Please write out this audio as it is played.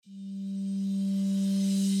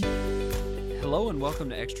Hello and welcome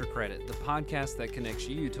to Extra Credit, the podcast that connects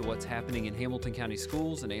you to what's happening in Hamilton County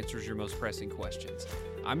schools and answers your most pressing questions.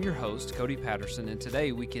 I'm your host, Cody Patterson, and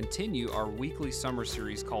today we continue our weekly summer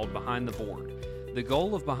series called Behind the Board. The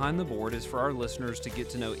goal of Behind the Board is for our listeners to get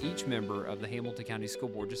to know each member of the Hamilton County School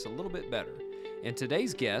Board just a little bit better. And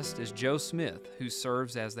today's guest is Joe Smith, who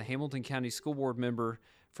serves as the Hamilton County School Board member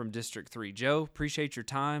from District 3. Joe, appreciate your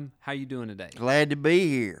time. How you doing today? Glad to be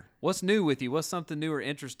here. What's new with you? What's something new or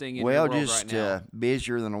interesting in your world right now? Well, just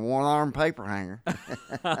busier than a one-armed paper hanger.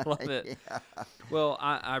 I love it. Yeah. Well,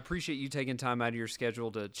 I appreciate you taking time out of your schedule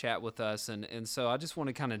to chat with us, and so I just want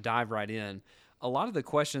to kind of dive right in. A lot of the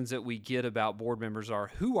questions that we get about board members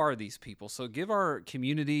are, who are these people? So give our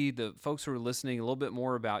community, the folks who are listening, a little bit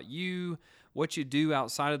more about you, what you do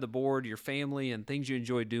outside of the board, your family, and things you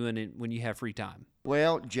enjoy doing when you have free time.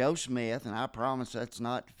 Well, Joe Smith, and I promise that's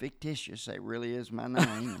not fictitious. That really is my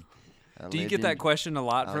name. Do you get that question a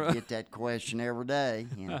lot? I get that question every day.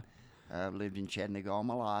 And I've lived in Chattanooga all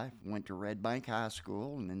my life. Went to Red Bank High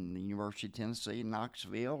School and then the University of Tennessee in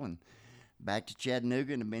Knoxville and back to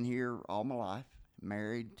Chattanooga, and have been here all my life.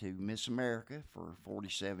 Married to Miss America for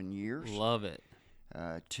 47 years. Love it.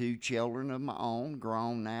 2 children of my own,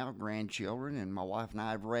 grown now, grandchildren, and my wife and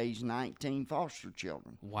I have raised 19 foster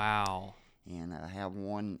children. Wow. And I have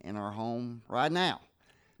one in our home right now.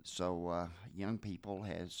 So young people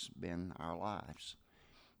has been our lives.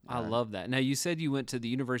 I love that. Now, you said you went to the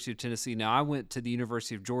University of Tennessee. Now, I went to the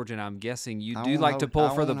University of Georgia, and I'm guessing you do like to pull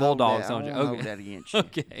for the Bulldogs, don't you? I won't hold that against you.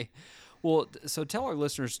 Okay. Well, so tell our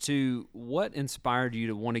listeners, too, what inspired you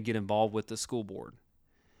to want to get involved with the school board?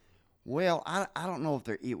 Well, I don't know if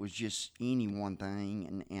it was just any one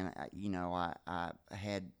thing, and I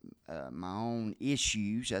had my own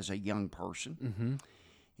issues as a young person,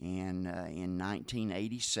 and in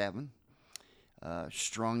 1987,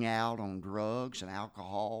 strung out on drugs and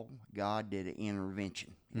alcohol, God did an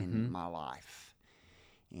intervention in my life.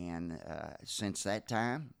 And since that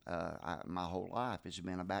time, my whole life has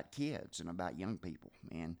been about kids and about young people.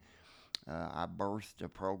 And I birthed a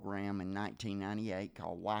program in 1998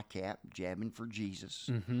 called YCAP, Jabbing for Jesus,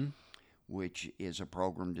 which is a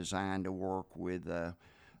program designed to work with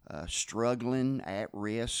struggling,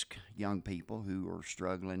 at-risk young people who are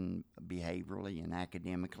struggling behaviorally and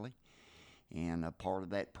academically. And a part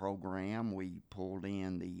of that program, we pulled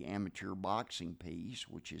in the amateur boxing piece,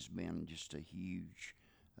 which has been just a huge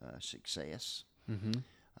success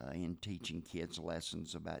in teaching kids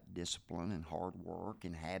lessons about discipline and hard work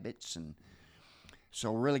and habits. And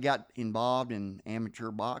so really got involved in amateur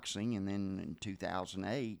boxing, and then in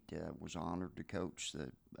 2008 was honored to coach the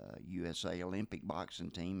USA Olympic boxing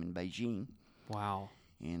team in Beijing. Wow.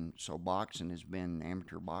 And so amateur boxing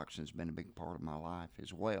has been a big part of my life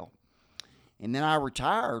as well. And then I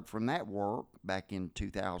retired from that work back in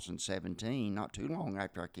 2017, not too long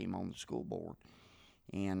after I came on the school board,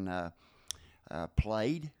 and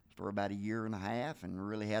played for about a year and a half and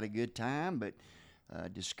really had a good time, but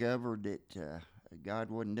discovered that God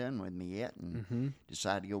wasn't done with me yet and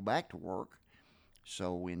decided to go back to work.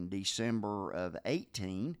 So in December of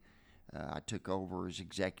 18, I took over as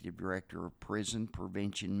Executive Director of Prison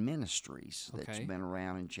Prevention Ministries. That's been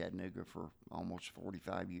around in Chattanooga for almost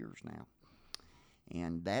 45 years now.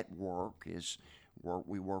 And that work is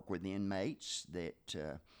we work with inmates that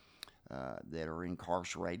are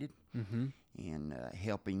incarcerated and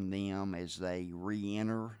helping them as they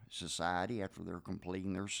re-enter society after they're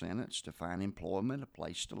completing their sentence to find employment, a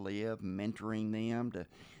place to live, mentoring them to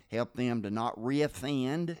help them to not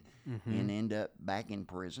reoffend and end up back in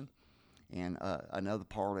prison. And another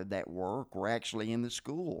part of that work, we're actually in the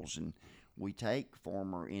schools, and we take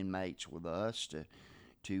former inmates with us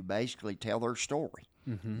to basically tell their story.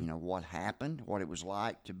 What happened, what it was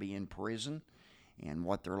like to be in prison, and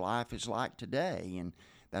what their life is like today. And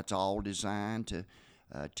that's all designed to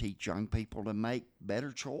teach young people to make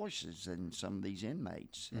better choices than some of these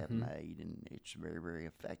inmates have made, and it's very, very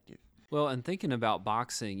effective. Well, and thinking about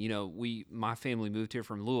boxing, my family moved here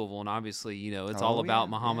from Louisville, and obviously, it's all about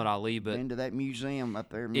Muhammad Ali. But been to that museum up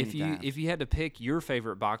there many times. If you had to pick your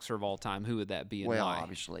favorite boxer of all time, who would that be and why? Well,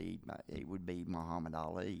 obviously, it would be Muhammad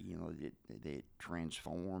Ali. That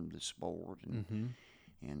transformed the sport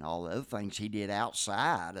and all the other things he did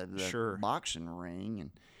outside of the boxing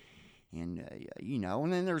ring, and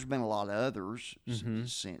then there's been a lot of others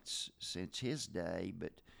since his day,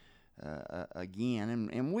 but. Again,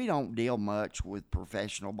 and we don't deal much with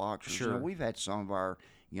professional boxers. Sure. We've had some of our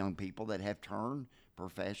young people that have turned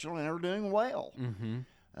professional and are doing well.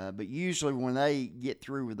 But usually when they get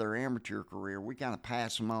through with their amateur career, we kind of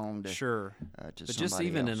pass them on to Sure. to But somebody just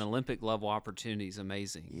even else. an Olympic level opportunity is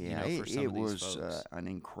amazing. Yeah, For some it of these was folks. an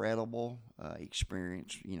incredible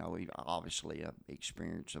experience. Obviously a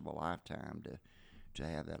experience of a lifetime to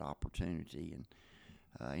have that opportunity,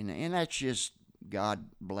 and that's just God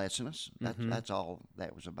blessing us. That's all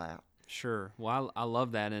that was about. Sure. Well, I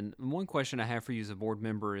love that. And one question I have for you as a board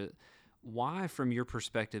member: why, from your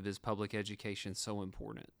perspective, is public education so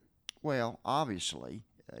important? Well, obviously,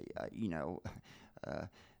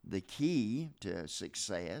 the key to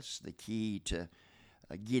success, the key to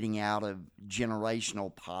getting out of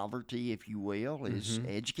generational poverty, if you will, is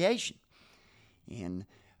education. And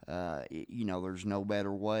there's no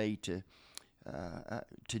better way to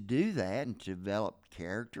do that and to develop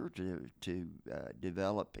character, to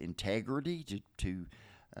develop integrity, to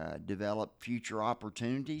develop future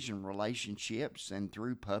opportunities and relationships, and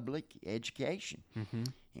through public education.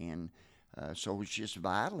 And so it's just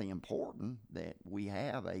vitally important that we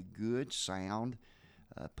have a good, sound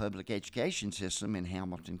public education system in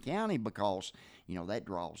Hamilton County, because that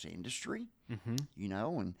draws industry, and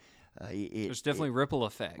There's definitely ripple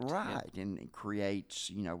effect. right, Yep. and it creates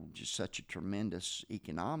just such a tremendous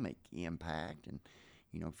economic impact. And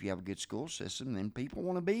if you have a good school system, then people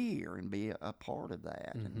want to be here and be a part of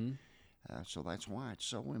that. And so that's why it's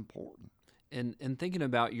so important. And thinking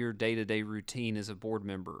about your day-to-day routine as a board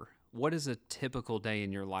member, what is a typical day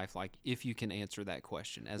in your life like, if you can answer that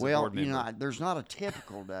question as a board member? There's not a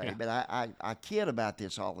typical day, but I kid about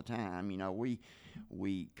this all the time.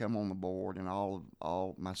 We come on the board, and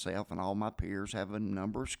all myself and all my peers have a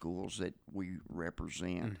number of schools that we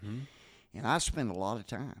represent. And I spend a lot of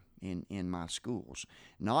time in my schools,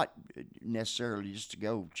 not necessarily just to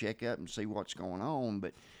go check up and see what's going on,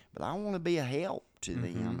 but I want to be a help to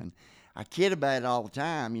them. And I kid about it all the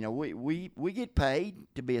time. We get paid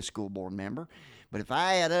to be a school board member, but if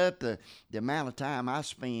I add up the amount of time I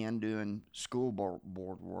spend doing school board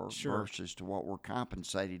work versus to what we're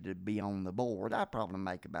compensated to be on the board, I probably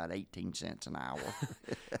make about 18 cents an hour.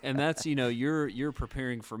 And that's, you're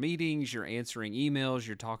preparing for meetings, you're answering emails,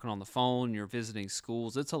 you're talking on the phone, you're visiting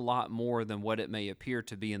schools. It's a lot more than what it may appear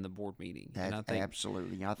to be in the board meeting.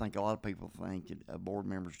 Absolutely. I think a lot of people think a board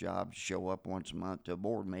member's job is to show up once a month to a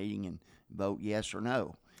board meeting and vote yes or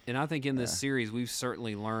no. And I think in this series, we've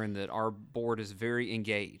certainly learned that our board is very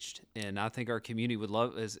engaged, and I think our community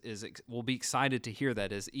will be excited to hear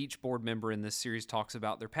that as each board member in this series talks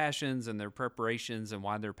about their passions and their preparations and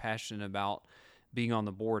why they're passionate about being on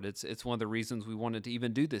the board. It's one of the reasons we wanted to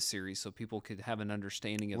even do this series, so people could have an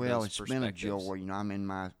understanding of those perspectives. Well, it's been a joy. I'm in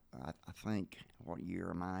my, I think, what year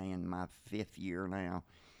am I in? My 5th year now.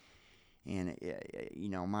 And,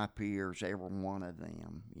 my peers, every one of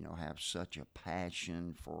them, have such a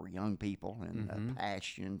passion for young people and a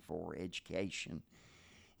passion for education.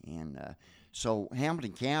 And so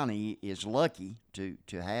Hamilton County is lucky to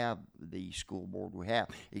have the school board we have,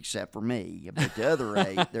 except for me. But the other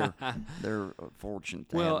 8, they're fortunate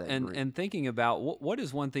to have that group. And thinking about what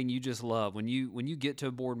is one thing you just love when you get to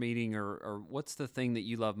a board meeting, or what's the thing that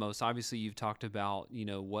you love most? Obviously, you've talked about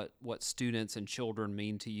what students and children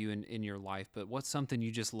mean to you in your life, but what's something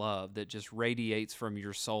you just love that just radiates from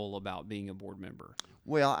your soul about being a board member?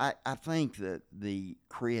 Well, I think that the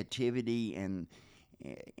creativity and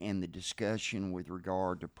the discussion with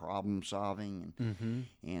regard to problem solving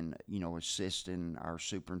and assisting our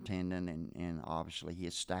superintendent and obviously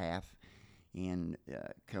his staff in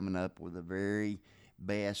coming up with the very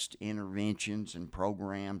best interventions and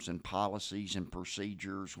programs and policies and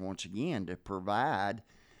procedures, once again, to provide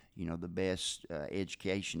the best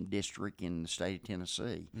education district in the state of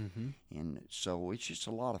Tennessee. And so it's just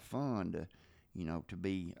a lot of fun to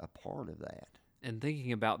be a part of that. And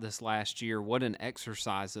thinking about this last year, what an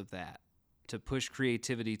exercise of that, to push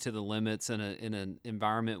creativity to the limits in an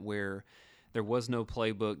environment where there was no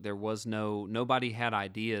playbook, nobody had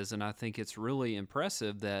ideas. And I think it's really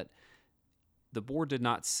impressive that the board did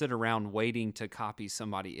not sit around waiting to copy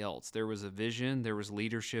somebody else. There was a vision, there was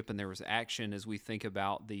leadership, and there was action as we think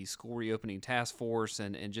about the school reopening task force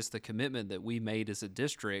and just the commitment that we made as a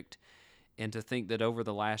district. And to think that over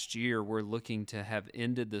the last year, we're looking to have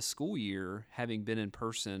ended the school year having been in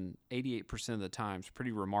person 88% of the time is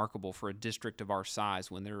pretty remarkable for a district of our size,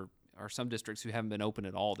 when there are some districts who haven't been open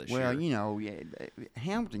at all this year. Well,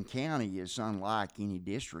 Hamilton County is unlike any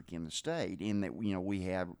district in the state in that we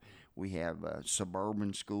have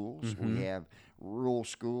suburban schools, we have rural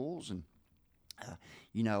schools, and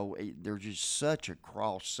There's just such a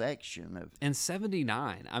cross section of. And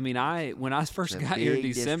 79. I mean, when I first It's a got here in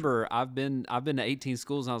big December, I've been to 18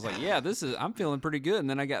 schools, and I was like, yeah, I'm feeling pretty good. And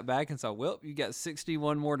then I got back and saw, well, you got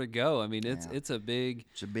 61 more to go. I mean, it's a big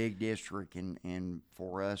district, and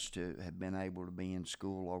for us to have been able to be in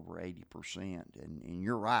school over 80%, and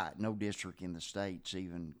you're right, no district in the state's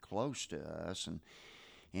even close to us.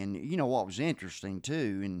 And what was interesting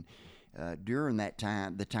too, and during that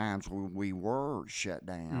time, the times when we were shut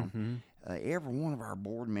down, every one of our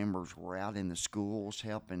board members were out in the schools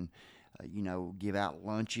helping, give out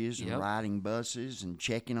lunches and riding buses and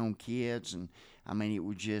checking on kids. And I mean, it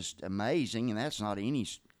was just amazing. And that's not in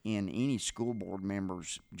any school board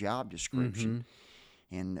member's job description.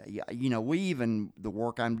 And we even, the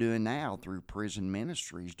work I'm doing now through prison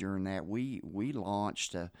ministries, during that we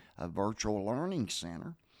launched a virtual learning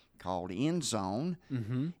center called End Zone,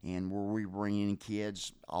 and where we bring in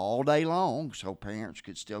kids all day long, so parents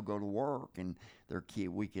could still go to work, and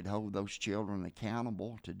we could hold those children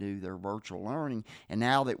accountable to do their virtual learning. And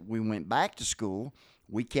now that we went back to school,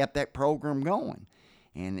 we kept that program going,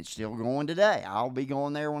 and it's still going today. I'll be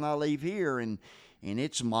going there when I leave here, and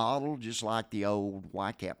it's modeled just like the old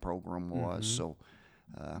YCAP program was. So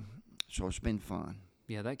it's been fun.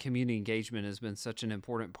 Yeah, that community engagement has been such an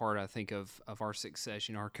important part, I think, of our success.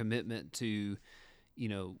 Our commitment to,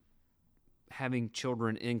 having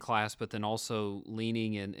children in class, but then also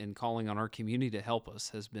leaning and calling on our community to help us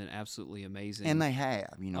has been absolutely amazing. And they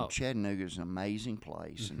have. Chattanooga is an amazing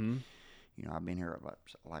place. And, I've been here,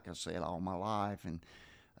 like I said, all my life. And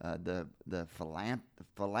the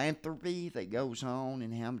philanthropy that goes on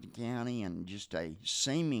in Hamilton County, and just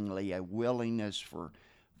seemingly a willingness for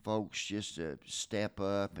folks just to step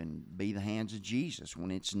up and be the hands of Jesus when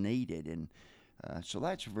it's needed, and so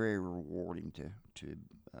that's very rewarding to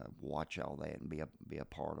watch all that and be a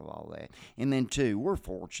part of all that. And then too, we're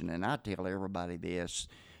fortunate, and I tell everybody this,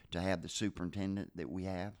 to have the superintendent that we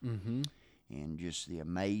have, and just the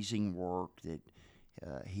amazing work that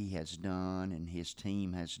he has done and his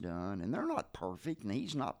team has done. And they're not perfect, and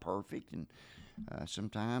he's not perfect, and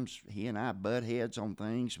sometimes he and I butt heads on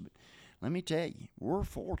things, but let me tell you, we're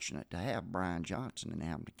fortunate to have Brian Johnson in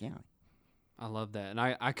Hamilton County. I love that, and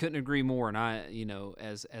I couldn't agree more. And I,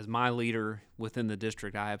 as my leader within the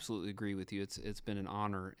district, I absolutely agree with you. It's been an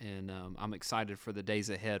honor, and I'm excited for the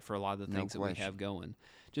days ahead for a lot of the things that we have going.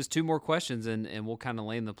 Just two more questions, and we'll kind of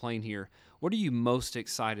land the plane here. What are you most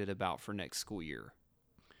excited about for next school year?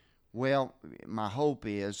 Well, my hope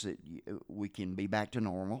is that we can be back to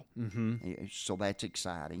normal, so that's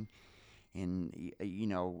exciting. And,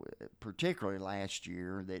 particularly last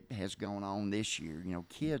year that has gone on this year,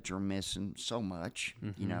 kids are missing so much,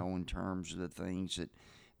 in terms of the things that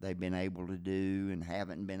they've been able to do and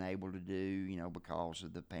haven't been able to do, because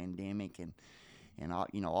of the pandemic.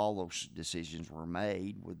 And all those decisions were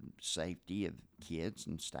made with safety of kids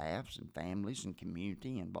and staffs and families and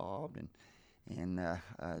community involved, and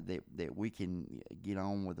that we can get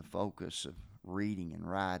on with the focus of reading and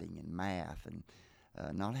writing and math, and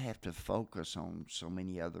not have to focus on so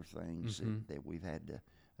many other things that we've had to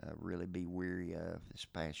really be weary of this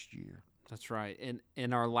past year. That's right.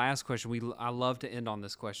 And our last question, I love to end on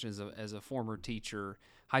this question as a former teacher,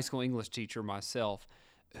 high school English teacher myself.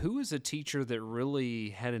 Who is a teacher that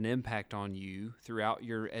really had an impact on you throughout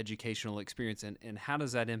your educational experience, and how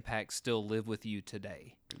does that impact still live with you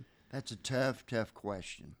today? That's a tough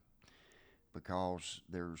question, because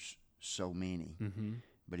there's so many.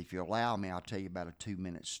 But if you allow me, I'll tell you about a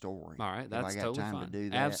 2-minute story. All right, that's totally fine. I got time to do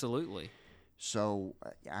that? Absolutely. So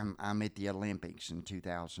I'm at the Olympics in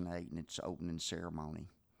 2008, and it's opening ceremony,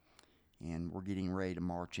 and we're getting ready to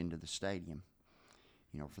march into the stadium,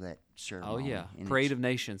 for that ceremony. Oh yeah, and Parade of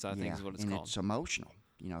Nations, I think is what it's and called. It's emotional.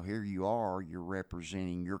 Here you are, you're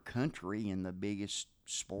representing your country in the biggest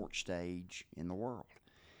sports stage in the world.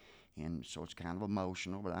 And so it's kind of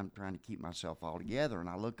emotional, but I'm trying to keep myself all together. And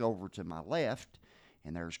I look over to my left,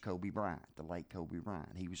 and there's Kobe Bryant, the late Kobe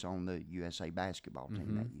Bryant. He was on the USA basketball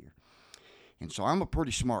team that year. And so I'm a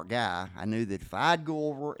pretty smart guy. I knew that if I'd go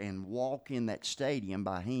over and walk in that stadium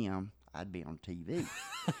by him, I'd be on TV.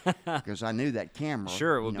 Because I knew that camera.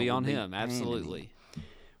 Sure, it would be on him, absolutely.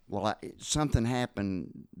 Well, something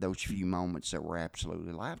happened those few moments that were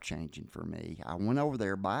absolutely life-changing for me. I went over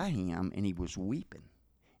there by him, and he was weeping.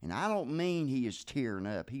 And I don't mean he is tearing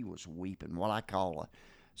up. He was weeping, what I call a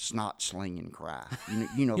snot-slinging cry.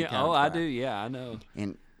 You know the kind of cry. I do. Yeah, I know.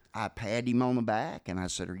 And I patted him on the back, and I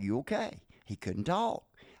said, "Are you okay?" He couldn't talk.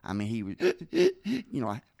 I mean, he was,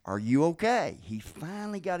 "Are you okay?" He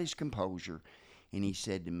finally got his composure, and he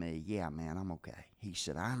said to me, "Yeah, man, I'm okay." He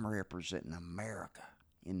said, "I'm representing America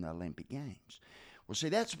in the Olympic Games. Well, see,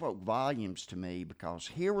 that spoke volumes to me because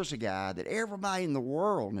here was a guy that everybody in the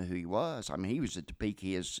world knew who he was. I mean, he was at the peak of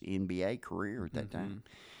his NBA career at that time.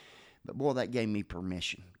 But, boy, that gave me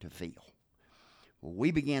permission to feel. Well,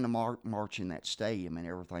 we began to march in that stadium, and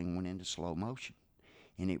everything went into slow motion.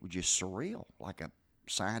 And it was just surreal, like a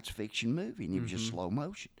science fiction movie, and it was just slow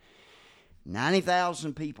motion.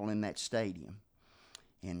 90,000 people in that stadium.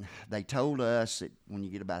 And they told us that when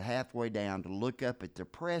you get about halfway down to look up at the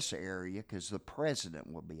press area because the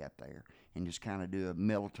president will be up there and just kind of do a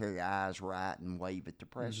military eyes right and wave at the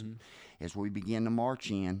president. As we began to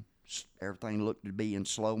march in, everything looked to be in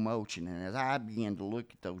slow motion. And as I began to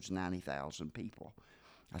look at those 90,000 people,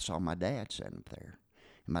 I saw my dad sitting up there.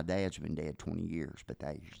 And my dad's been dead 20 years, but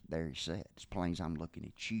there he sat. As plain as I'm looking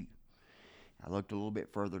at you. I looked a little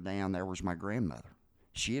bit further down. There was my grandmother.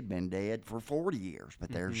 She had been dead for 40 years,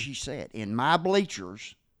 but there she sat in my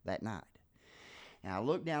bleachers that night. And I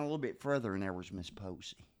looked down a little bit further, and there was Miss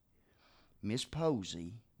Posey. Miss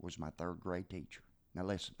Posey was my third grade teacher. Now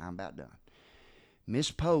listen, I'm about done.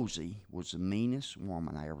 Miss Posey was the meanest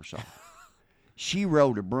woman I ever saw. She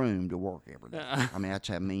rode a broom to work every day. I mean, that's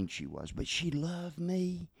how mean she was. But she loved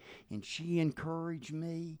me, and she encouraged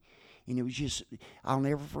me. And it was just, I'll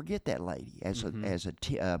never forget that lady as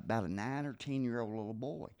about a 9 or 10-year-old little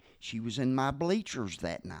boy. She was in my bleachers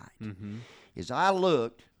that night. As I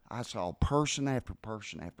looked, I saw person after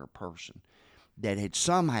person after person that had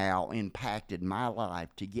somehow impacted my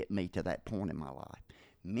life to get me to that point in my life.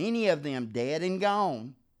 Many of them dead and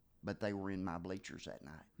gone, but they were in my bleachers that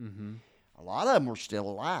night. A lot of them were still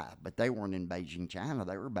alive, but they weren't in Beijing, China.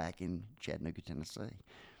 They were back in Chattanooga, Tennessee.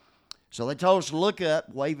 So they told us to look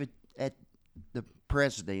up, wave at the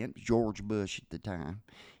president, George Bush at the time.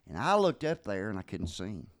 And I looked up there, and I couldn't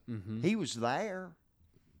see him. He was there.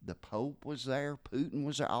 The Pope was there. Putin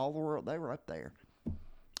was there. All the world, they were up there.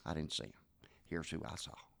 I didn't see him. Here's who I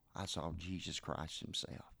saw. I saw Jesus Christ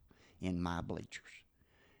himself in my bleachers.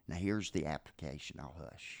 Now, here's the application. I'll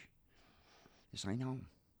hush. This ain't home.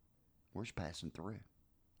 We're just passing through.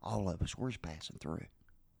 All of us, we're just passing through.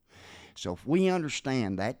 So if we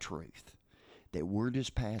understand that truth, that we're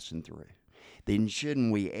just passing through, then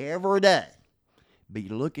shouldn't we every day be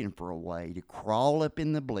looking for a way to crawl up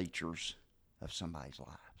in the bleachers of somebody's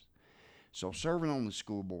lives? So serving on the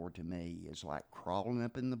school board to me is like crawling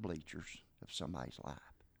up in the bleachers of somebody's life,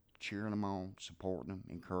 cheering them on, supporting them,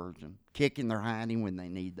 encouraging them, kicking their hindy when they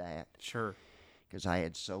need that. Sure. Because I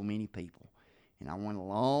had so many people. And I went a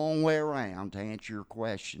long way around to answer your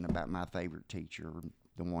question about my favorite teacher,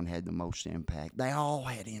 the one who had the most impact. They all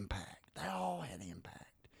had impact. They all had impact.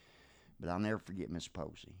 But I'll never forget Miss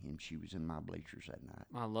Posey, and she was in my bleachers that night.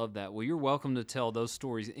 I love that. Well, you're welcome to tell those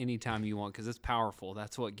stories anytime you want because it's powerful.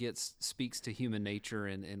 That's what speaks to human nature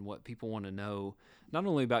and what people want to know, not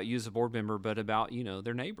only about you as a board member, but about,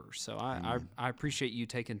 their neighbors. So I appreciate you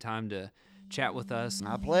taking time to chat with us.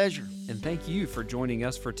 My pleasure. And thank you for joining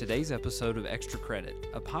us for today's episode of Extra Credit,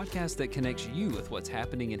 a podcast that connects you with what's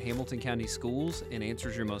happening in Hamilton County schools and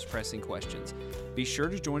answers your most pressing questions. Be sure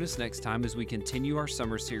to join us next time as we continue our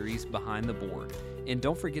summer series, Behind the Board. And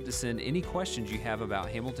don't forget to send any questions you have about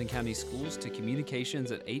Hamilton County schools to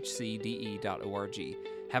communications@hcde.org.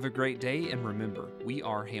 Have a great day, and remember, we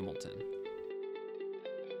are Hamilton.